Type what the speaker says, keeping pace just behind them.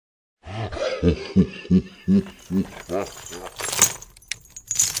Preview.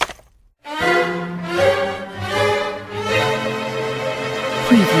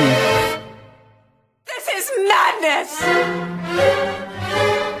 This is madness!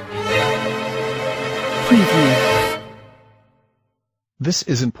 Preview. This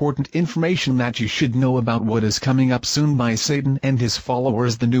is important information that you should know about what is coming up soon by Satan and his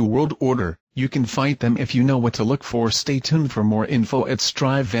followers, the New World Order. You can fight them if you know what to look for. Stay tuned for more info at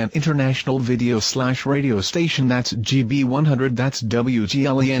Striverajj International Video/radio station. That's GB100, that's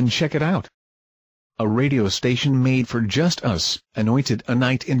WGLEN. Check it out. A radio station made for just us, anointed a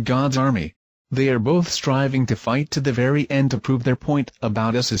knight in God's army. They are both striving to fight to the very end to prove their point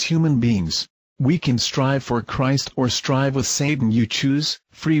about us as human beings. We can strive for Christ or strive with Satan. You choose.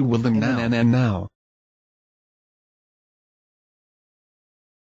 Free will now.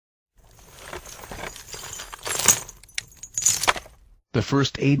 The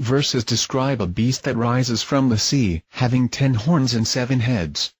first 8 verses describe a beast that rises from the sea, having 10 horns and 7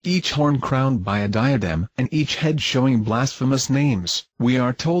 heads, each horn crowned by a diadem, and each head showing blasphemous names. We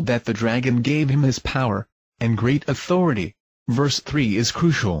are told that the dragon gave him his power and great authority. Verse 3 is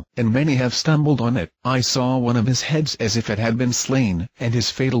crucial, and many have stumbled on it. I saw one of his heads as if it had been slain, and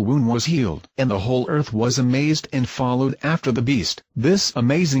his fatal wound was healed. And the whole earth was amazed and followed after the beast. This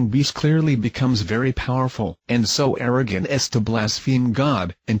amazing beast clearly becomes very powerful, and so arrogant as to blaspheme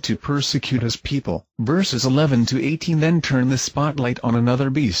God, and to persecute his people. Verses 11 to 18 then turn the spotlight on another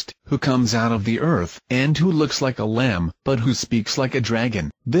beast, who comes out of the earth, and who looks like a lamb, but who speaks like a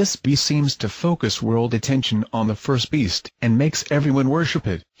dragon. This beast seems to focus world attention on the first beast, and makes everyone worship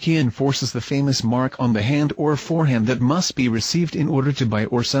it. He enforces the famous mark on the hand or forehand that must be received in order to buy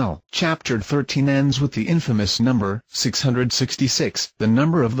or sell. Chapter 13 ends with the infamous number 666, the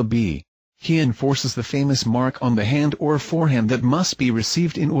number of the bee. He enforces the famous mark on the hand or forehand that must be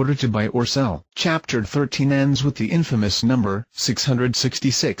received in order to buy or sell. Chapter 13 ends with the infamous number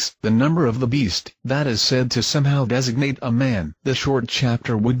 666, the number of the beast. That is said to somehow designate a man. The short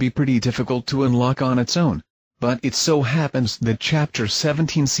chapter would be pretty difficult to unlock on its own. But it so happens that chapter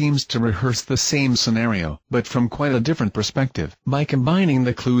 17 seems to rehearse the same scenario, but from quite a different perspective. By combining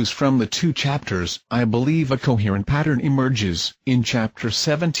the clues from the 2 chapters, I believe a coherent pattern emerges. In chapter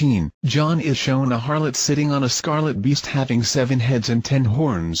 17, John is shown a harlot sitting on a scarlet beast having 7 heads and 10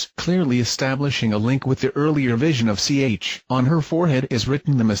 horns, clearly establishing a link with the earlier vision of Ch. On her forehead is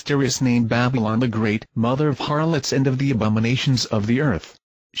written the mysterious name Babylon the Great, mother of harlots and of the abominations of the earth.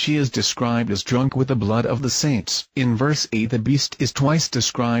 She is described as drunk with the blood of the saints. In verse 8 the beast is twice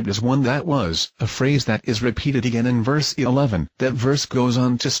described as one that was, a phrase that is repeated again in verse 11. That verse goes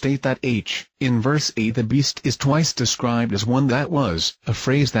on to state that in verse 8 the beast is twice described as one that was, a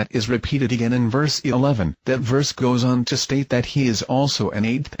phrase that is repeated again in verse 11. That verse goes on to state that he is also an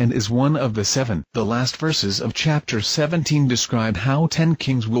 8th and is one of the 7. The last verses of chapter 17 describe how 10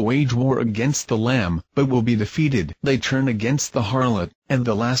 kings will wage war against the Lamb, but will be defeated. They turn against the harlot, and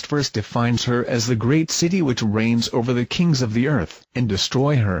the last verse defines her as the great city which reigns over the kings of the earth, and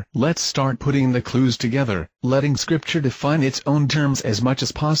destroy her. Let's start putting the clues together, letting Scripture define its own terms as much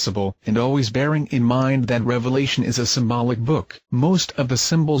as possible, and always bearing in mind that Revelation is a symbolic book. Most of the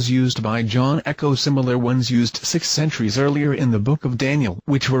symbols used by John echo similar ones used 6 centuries earlier in the book of Daniel,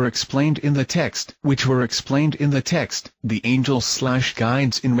 which were explained in the text. The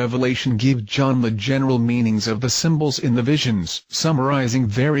angels/guides in Revelation give John the general meanings of the symbols in the visions. Summarizing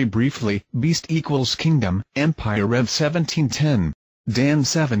very briefly, beast equals kingdom, empire. Rev 17:10. Dan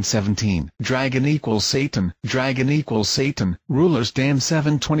 7:17. Dragon equals Satan. Rulers. Dan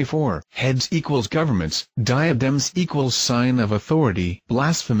 7:24. Heads equals governments. Diadems equals sign of authority.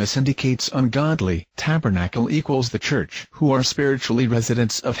 Blasphemous indicates ungodly. Tabernacle equals the church, who are spiritually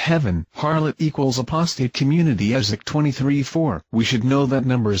residents of heaven. Harlot equals apostate community. Ezek 23:4. We should know that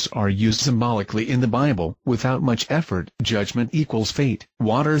numbers are used symbolically in the Bible, without much effort. Judgment equals fate.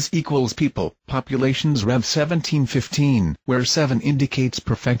 Waters equals people. Populations. Rev 17:15, where 7 indicates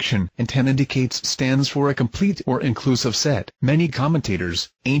perfection and 10 indicates stands for a complete or inclusive set. Many commentators,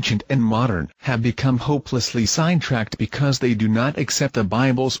 ancient and modern, have become hopelessly sidetracked because they do not accept the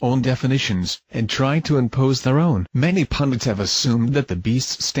Bible's own definitions and try to impose their own. Many pundits have assumed that the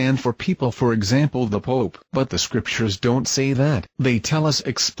beasts stand for people, for example the Pope, but the Scriptures don't say that. They tell us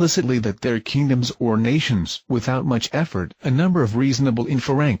explicitly that they're kingdoms or nations. Without much effort, a number of reasonable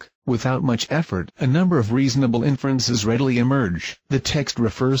inferences readily emerge. The text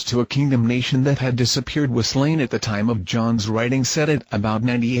refers to a kingdom nation that had disappeared, was slain at the time of John's writing, said at about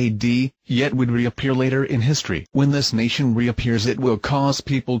 90 AD, yet would reappear later in history. When this nation reappears, it will cause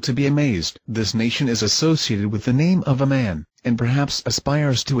people to be amazed. This nation is associated with the name of a man. and perhaps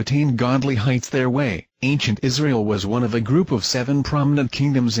aspires to attain godly heights their way. Ancient Israel was one of a group of 7 prominent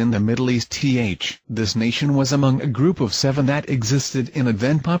kingdoms in the Middle East. This nation was among a group of 7 that existed in a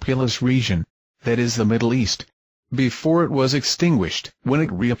then populous region, that is the Middle East. Before it was extinguished, when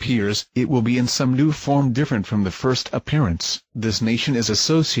it reappears, it will be in some new form different from the first appearance. This nation is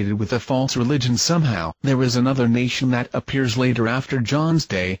associated with a false religion somehow. There is another nation that appears later after John's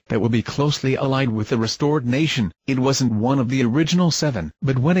day that will be closely allied with the restored nation. It wasn't one of the original 7,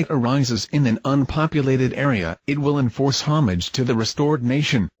 but when it arises in an unpopulated area, it will enforce homage to the restored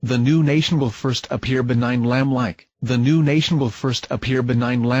nation. The new nation will first appear benign lamb-like. The new nation will first appear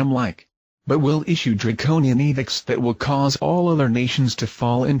benign lamb-like, but will issue draconian edicts that will cause all other nations to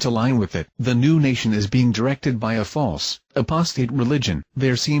fall into line with it. The new nation is being directed by a false, apostate religion.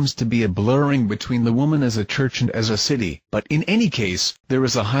 There seems to be a blurring between the woman as a church and as a city, but in any case, there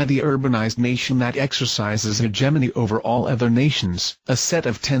is a highly urbanized nation that exercises hegemony over all other nations. A set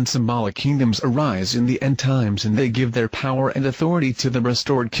of 10 symbolic kingdoms arise in the end times, and they give their power and authority to the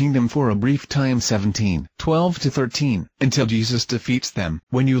restored kingdom for a brief time. 17:12-13, until Jesus defeats them.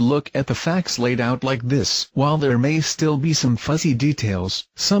 When you look at the facts laid out like this, while there may still be some fuzzy details,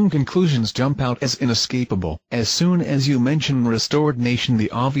 some conclusions jump out as inescapable. As soon as you mention restored nation,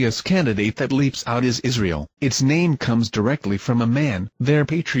 the obvious candidate that leaps out is Israel. Its name comes directly from a man, their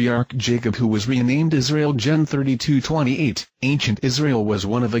patriarch Jacob, who was renamed Israel. Gen 32:28. Ancient Israel was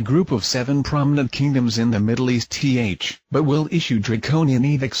one of a group of 7 prominent kingdoms in the Middle East. But will issue draconian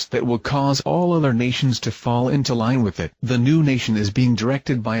edicts that will cause all other nations to fall into line with it. The new nation is being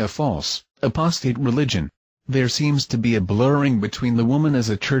directed by a false, apostate religion. There seems to be a blurring between the woman as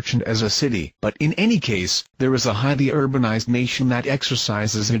a church and as a city, but in any case, there is a highly urbanized nation that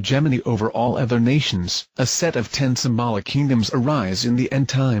exercises hegemony over all other nations. A set of 10 symbolic kingdoms arise in the end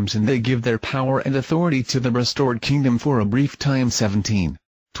times, and they give their power and authority to the restored kingdom for a brief time.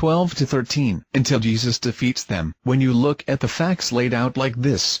 17:12-13, until Jesus defeats them. When you look at the facts laid out like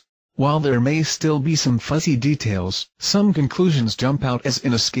this, while there may still be some fuzzy details, some conclusions jump out as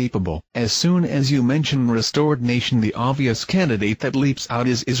inescapable. As soon as you mention restored nation, the obvious candidate that leaps out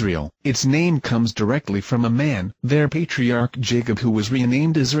is Israel. Its name comes directly from a man, their patriarch Jacob, who was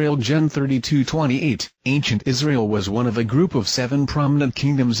renamed Israel. Gen 32:28. Ancient Israel was one of a group of 7 prominent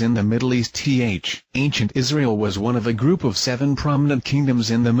kingdoms in the Middle East. Ancient Israel was one of a group of 7 prominent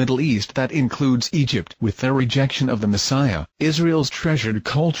kingdoms in the Middle East that includes Egypt. With their rejection of the Messiah, Israel's treasured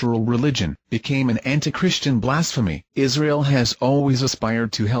cultural religion became an anti-Christian blasphemy. Israel has always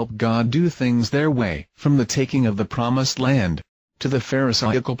aspired to help God do things their way, from the taking of the Promised Land to the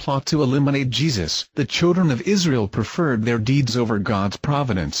Pharisaical plot to eliminate Jesus. The children of Israel preferred their deeds over God's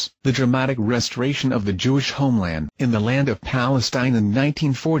providence. The dramatic restoration of the Jewish homeland in the land of Palestine in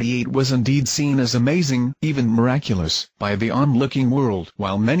 1948 was indeed seen as amazing, even miraculous, by the onlooking world.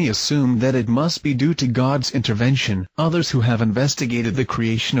 While many assume that it must be due to God's intervention, others who have investigated the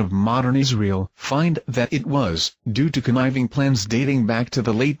creation of modern Israel find that it was due to conniving plans dating back to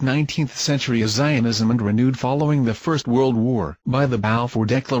the late 19th century as Zionism and renewed following the First World War. By the Balfour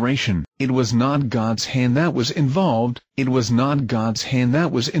Declaration, it was not God's hand that was involved, but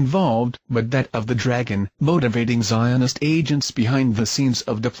that of the dragon, motivating Zionist agents behind the scenes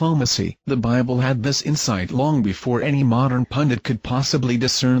of diplomacy. The Bible had this insight long before any modern pundit could possibly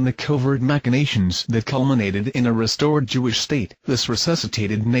discern the covert machinations that culminated in a restored Jewish state. This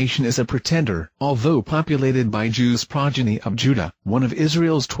resuscitated nation is a pretender. Although populated by Jews progeny of Judah, one of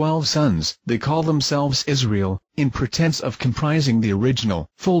Israel's 12 sons, they call themselves Israel, in pretense of comprising the original,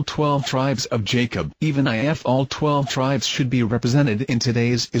 full 12 tribes of Jacob. Even if all 12 tribes should be represented in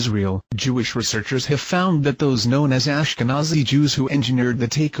today's Israel, Jewish researchers have found that those known as Ashkenazi Jews who engineered the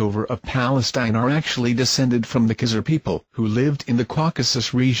takeover of Palestine are actually descended from the Khazar people, who lived in the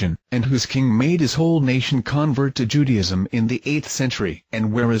Caucasus region, and whose king made his whole nation convert to Judaism in the 8th century.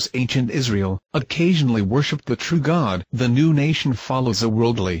 And whereas ancient Israel occasionally worshipped the true God, the new nation follows a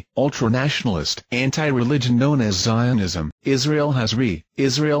worldly, ultra-nationalist, anti-religion known as Zionism. Israel has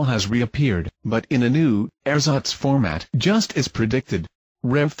reappeared, but in a new, ersatz format, just as predicted.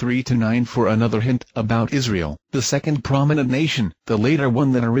 Rev 3-9 for another hint about Israel. The second prominent nation, the later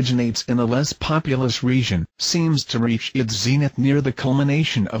one that originates in a less populous region, seems to reach its zenith near the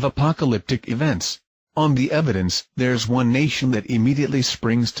culmination of apocalyptic events. On the evidence, there's one nation that immediately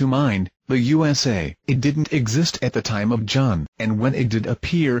springs to mind, the USA. It didn't exist at the time of John, and when it did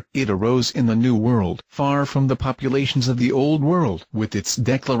appear, it arose in the New World, far from the populations of the Old World, with its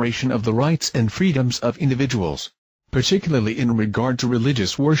declaration of the rights and freedoms of individuals. Particularly in regard to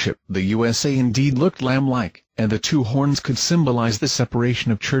religious worship, the USA indeed looked lamb-like, and the two horns could symbolize the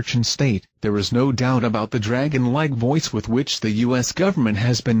separation of church and state. There is no doubt about the dragon-like voice with which the U.S. government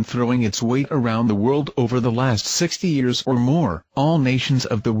has been throwing its weight around the world over the last 60 years or more. All nations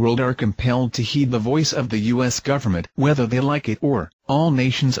of the world are compelled to heed the voice of the U.S. government, whether they like it or. All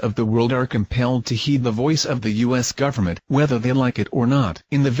nations of the world are compelled to heed the voice of the U.S. government, whether they like it or not.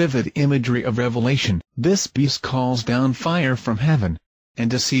 In the vivid imagery of Revelation, this beast calls down fire from heaven and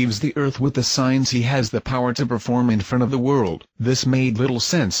deceives the earth with the signs he has the power to perform in front of the world. This made little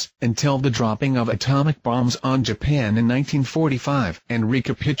sense, until the dropping of atomic bombs on Japan in 1945, and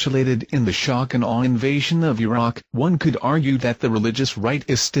recapitulated in the shock and awe invasion of Iraq. One could argue that the religious right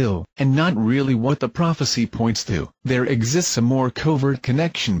is still, and not really, what the prophecy points to. There exists a more covert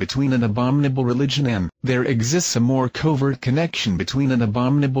connection between an abominable religion and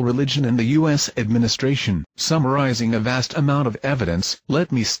the U.S. administration. Summarizing a vast amount of evidence,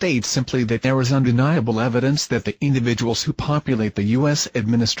 let me state simply that there is undeniable evidence that the individuals who populate the U.S.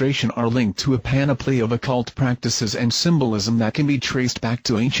 administration are linked to a panoply of occult practices and symbolism that can be traced back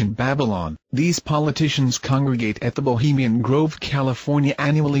to ancient Babylon. These politicians congregate at the Bohemian Grove, California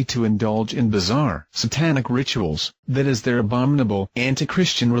annually to indulge in bizarre, satanic rituals. That is their abominable,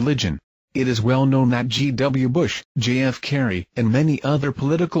 anti-Christian religion. It is well known that G.W. Bush, J.F. Kerry, and many other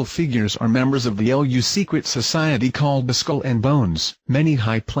political figures are members of the LU secret society called the Skull and Bones. Many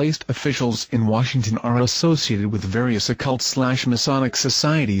high-placed officials in Washington are associated with various occult/Masonic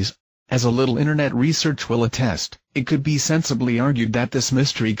societies. As a little internet research will attest, it could be sensibly argued that this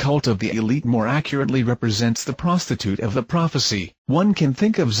mystery cult of the elite more accurately represents the prostitute of the prophecy. One can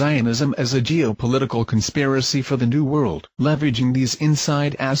think of Zionism as a geopolitical conspiracy for the New World. Leveraging these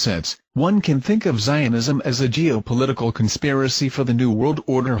inside assets, one can think of Zionism as a geopolitical conspiracy for the New World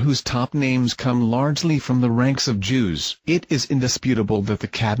Order whose top names come largely from the ranks of Jews. It is indisputable that the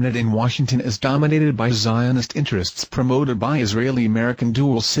cabinet in Washington is dominated by Zionist interests promoted by Israeli-American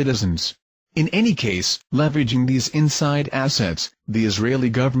dual citizens. In any case, leveraging these inside assets, the Israeli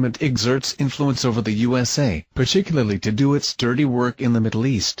government exerts influence over the USA, particularly to do its dirty work in the Middle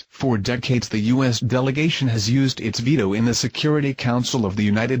East. For decades the U.S. delegation has used its veto in the Security Council of the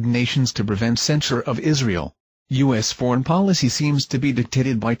United Nations to prevent censure of Israel. U.S. foreign policy seems to be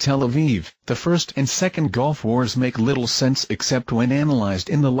dictated by Tel Aviv. The First and Second Gulf Wars make little sense except when analyzed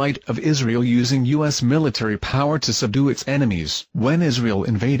in the light of Israel using U.S. military power to subdue its enemies. When Israel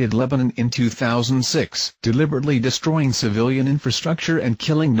invaded Lebanon in 2006, deliberately destroying civilian infrastructure and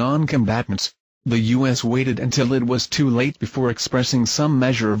killing non-combatants, the U.S. waited until it was too late before expressing some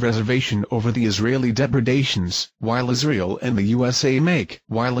measure of reservation over the Israeli depredations. While Israel and the USA make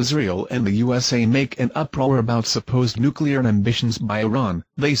an uproar about supposed nuclear ambitions by Iran,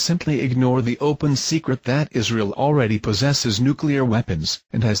 they simply ignore the open secret that Israel already possesses nuclear weapons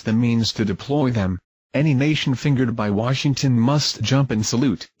and has the means to deploy them. Any nation fingered by Washington must jump and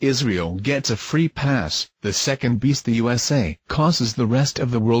salute. Israel gets a free pass. The second beast, the USA, causes the rest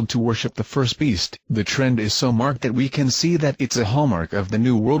of the world to worship the first beast. The trend is so marked that we can see that it's a hallmark of the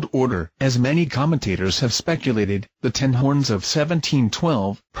New World Order. As many commentators have speculated, the 10 horns of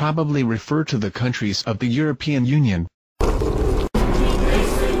 1712 probably refer to the countries of the European Union.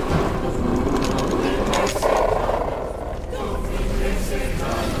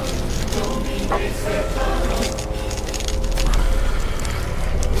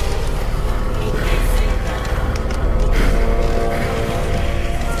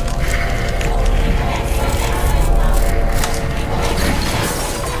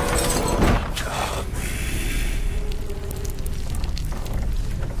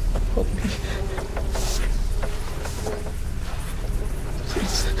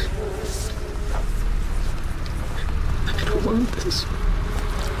 I don't want this.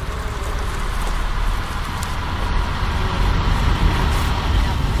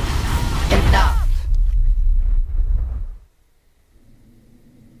 Enough!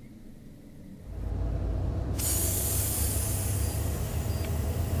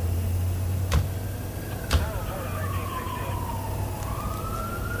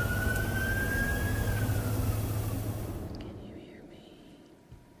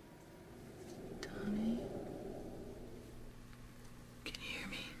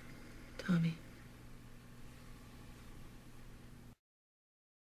 Tommy.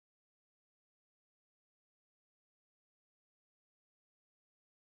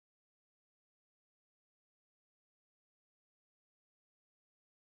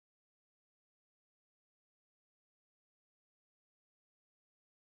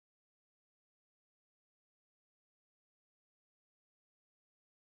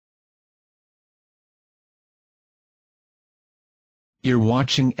 You're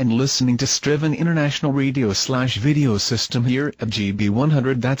watching and listening to Striven International Radio / Video System here at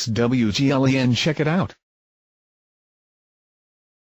GB100. That's WGLEN. Check it out.